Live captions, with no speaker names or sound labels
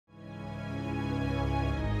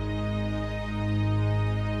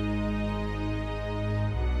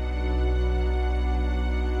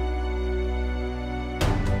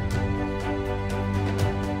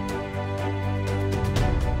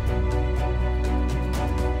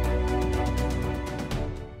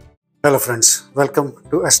Hello friends, welcome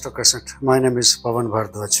to Astro. My name is Pawan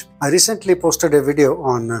Bhardwaj. I recently posted a video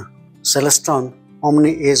on Celestron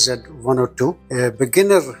OMNI AZ-102, a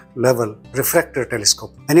beginner level refractor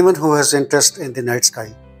telescope. Anyone who has interest in the night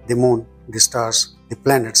sky, the moon, the stars, the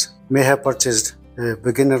planets may have purchased a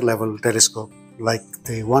beginner level telescope like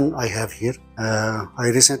the one I have here. I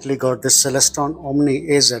recently got this Celestron OMNI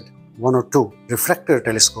AZ-102 refractor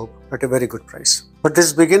telescope at a very good price. But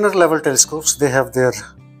these beginner level telescopes, they have their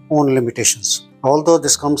own limitations. Although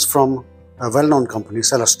this comes from a well-known company,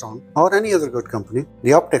 Celestron, or any other good company,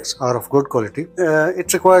 the optics are of good quality.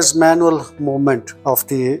 It requires manual movement of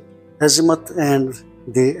the azimuth and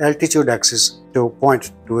the altitude axis to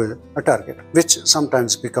point to a target, which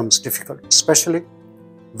sometimes becomes difficult, especially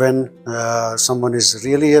when someone is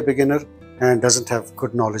really a beginner and doesn't have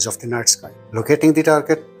good knowledge of the night sky. Locating the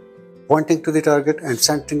target, pointing to the target and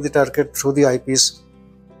centering the target through the eyepiece,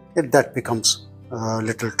 that becomes a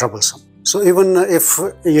little troublesome. So even if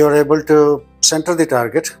you're able to center the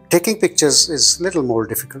target, taking pictures is a little more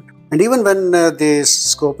difficult. And even when the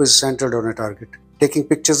scope is centered on a target, taking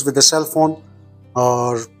pictures with a cell phone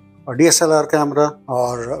or a DSLR camera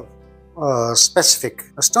or a specific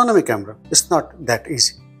astronomy camera, it's not that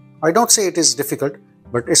easy. I don't say it is difficult,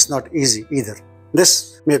 but it's not easy either.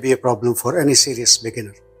 This may be a problem for any serious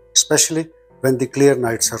beginner, especially when the clear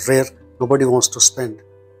nights are rare. Nobody wants to spend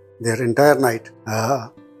their entire night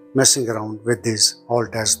messing around with these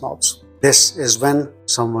alt-az knobs. This is when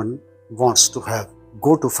someone wants to have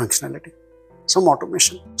go-to functionality, some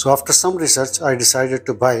automation. So after some research, I decided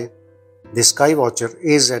to buy the Skywatcher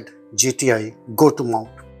AZ-GTi GoTo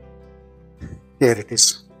Mount. Here it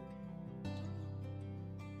is.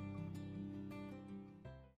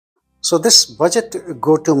 So this budget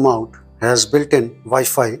GoTo Mount has built-in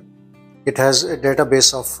Wi-Fi. It has a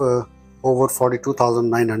database of over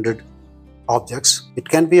 42,900 objects. It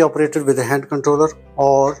can be operated with a hand controller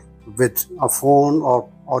or with a phone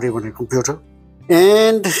or even a computer.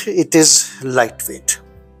 And it is lightweight,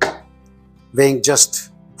 weighing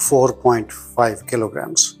just 4.5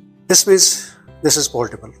 kilograms. This means this is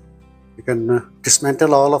portable. You can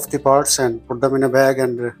dismantle all of the parts and put them in a bag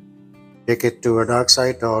and take it to a dark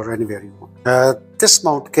site or anywhere you want. This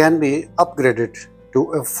mount can be upgraded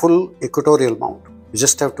to a full Equatorial mount. You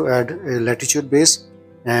just have to add a latitude base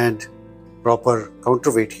and proper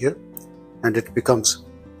counterweight here, and it becomes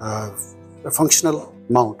a functional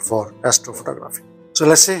mount for astrophotography. So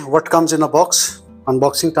let's see what comes in a box.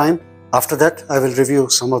 Unboxing time. After that, I will review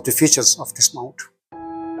some of the features of this mount.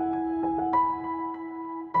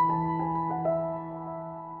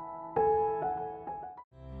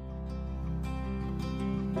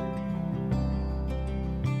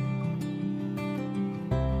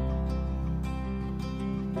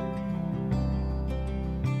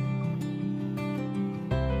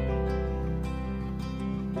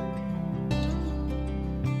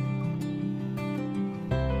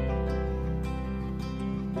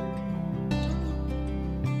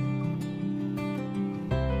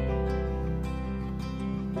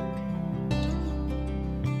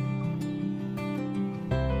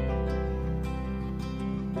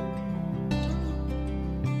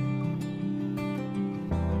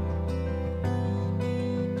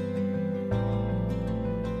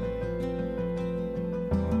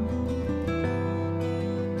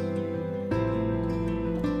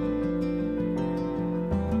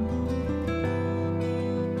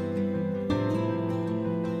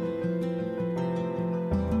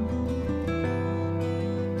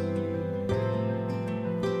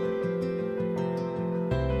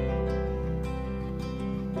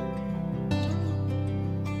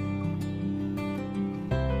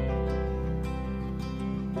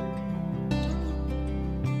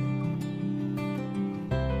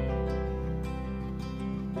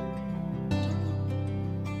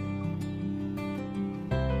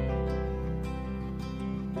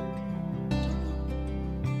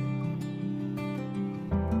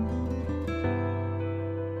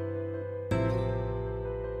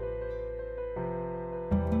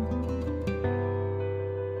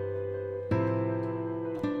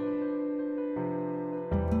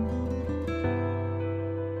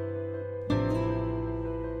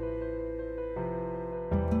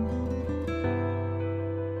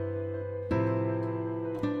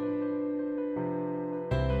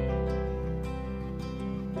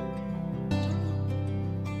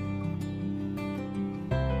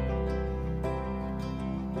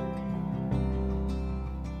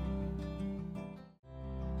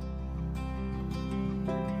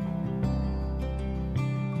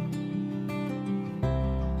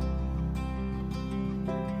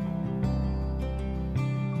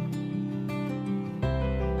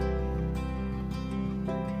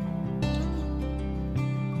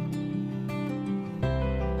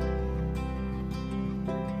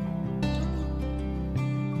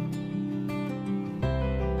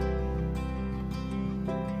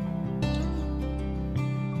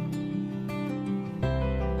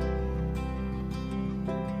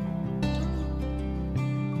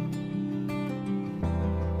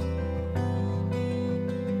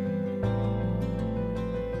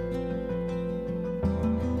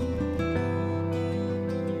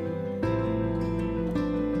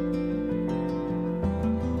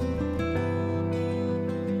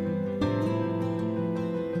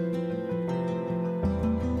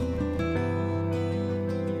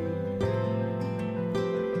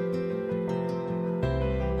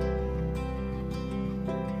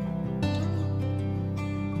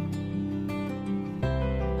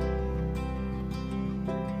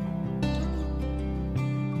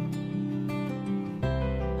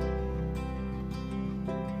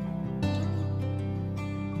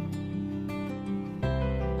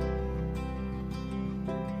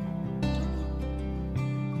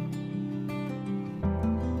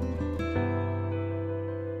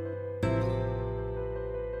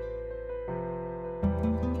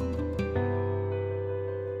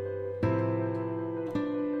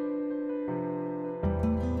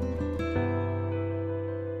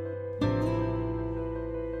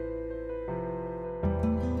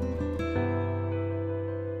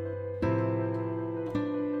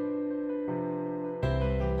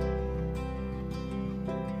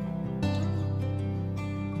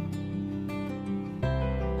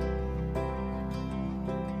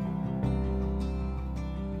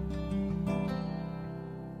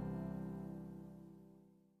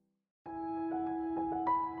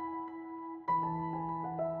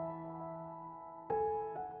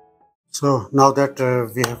 So now that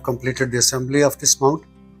we have completed the assembly of this mount,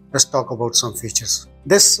 let's talk about some features.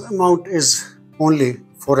 This mount is only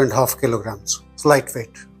 4.5 kilograms. It's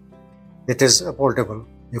lightweight. It is portable.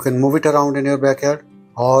 You can move it around in your backyard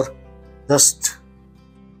or just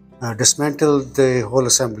dismantle the whole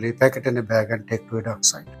assembly, pack it in a bag and take to a dark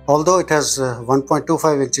site. Although it has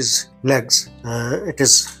 1.25 inches legs, it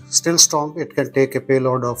is still strong. It can take a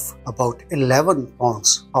payload of about 11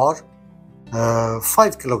 pounds or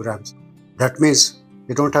 5 kilograms. That means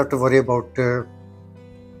you don't have to worry about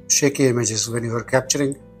shaky images when you are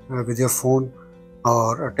capturing with your phone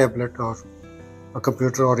or a tablet or a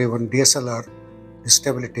computer or even DSLR. The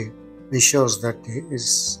stability ensures that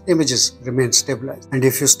the images remain stabilized. And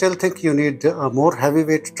if you still think you need a more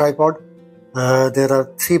heavyweight tripod, there are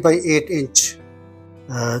 3x8 inch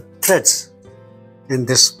threads in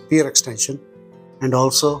this pier extension and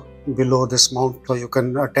also below this mount, so you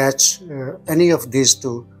can attach any of these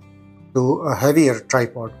to a heavier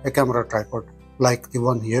tripod, a camera tripod like the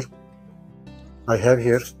one here I have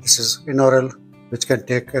here. This is Equatorial, which can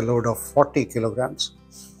take a load of 40 kilograms.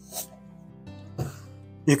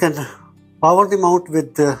 You can power the mount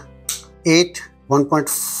with 8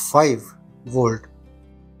 1.5 volt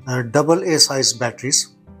double A size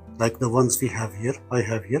batteries like the ones I have here,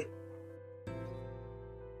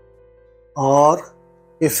 or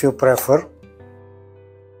if you prefer,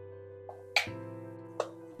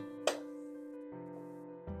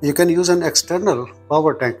 you can use an external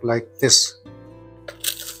power tank like this.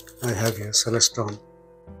 I have here Celestron.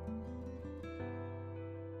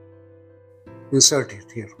 Insert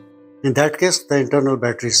it here. In that case, the internal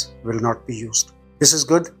batteries will not be used. This is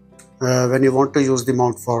good when you want to use the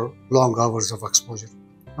mount for long hours of exposure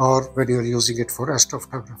or when you are using it for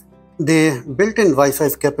astrophotography. The built-in Wi-Fi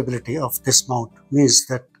capability of this mount means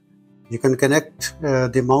that you can connect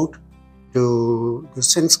the mount to the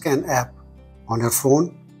SynScan app on your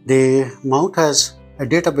phone. The mount has a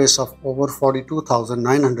database of over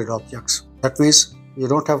 42,900 objects. That means you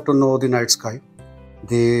don't have to know the night sky.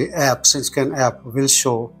 The app, SynScan app, will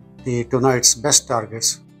show the tonight's best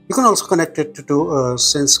targets. You can also connect it to a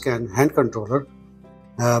SynScan hand controller,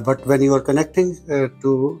 but when you are connecting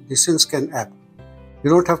to the SynScan app, you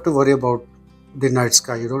don't have to worry about the night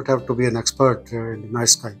sky. You don't have to be an expert in the night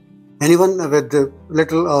sky. Anyone with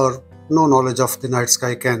little or no knowledge of the night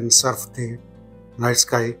sky can surf the night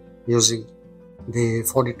sky using the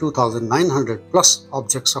 42,900 plus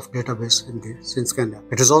objects of database in the SynScan app.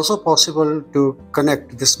 It is also possible to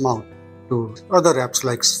connect this mount to other apps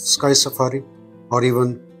like Sky Safari or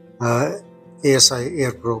even ASI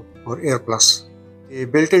Air Pro or Air Plus. The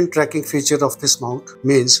built-in tracking feature of this mount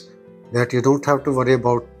means that you don't have to worry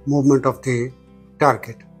about movement of the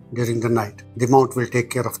target during the night. The mount will take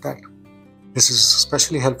care of that. This is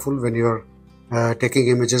especially helpful when you are taking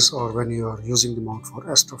images or when you are using the mount for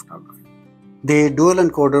astrophotography. The dual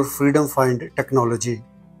encoder Freedom Find technology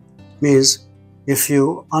means if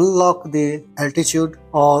you unlock the altitude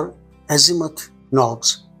or azimuth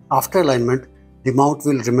knobs after alignment, the mount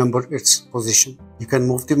will remember its position. You can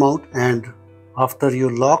move the mount, and after you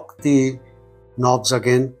lock the knobs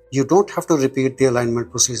again, you don't have to repeat the alignment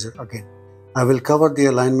procedure again. I will cover the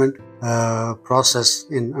alignment process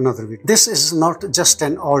in another video. This is not just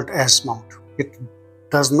an Alt-S mount. It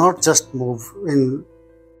does not just move in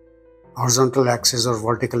horizontal axis or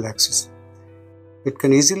vertical axis. It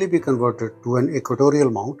can easily be converted to an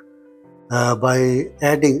equatorial mount by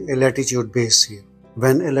adding a latitude base here.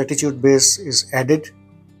 When a latitude base is added,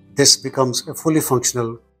 this becomes a fully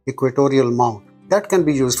functional equatorial mount that can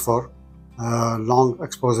be used for long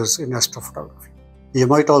exposures in astrophotography. You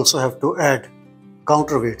might also have to add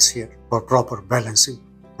counterweights here for proper balancing.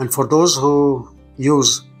 And for those who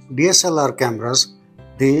use DSLR cameras,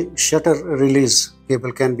 the shutter release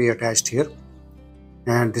cable can be attached here.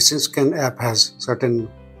 And the SynScan app has certain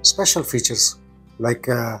special features like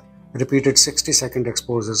repeated 60-second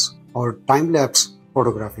exposures or time-lapse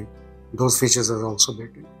photography. Those features are also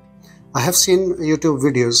built in. I have seen YouTube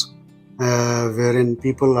videos wherein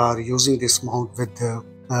people are using this mount with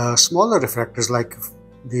smaller refractors like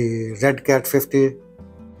the Red Cat 50,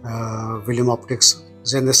 William Optics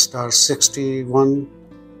Zenith Star 61,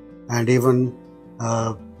 and even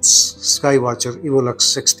Skywatcher Evolux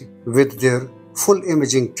 60 with their full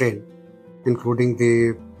imaging train, including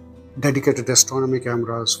the dedicated astronomy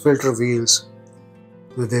cameras, filter wheels,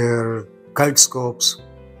 their guide scopes.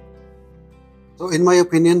 So in my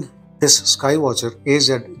opinion, this Skywatcher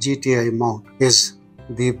AZ-GTi mount is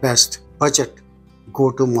the best budget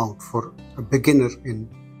go-to mount for a beginner in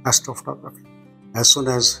astrophotography. As soon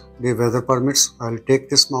as the weather permits, I'll take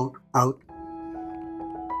this mount out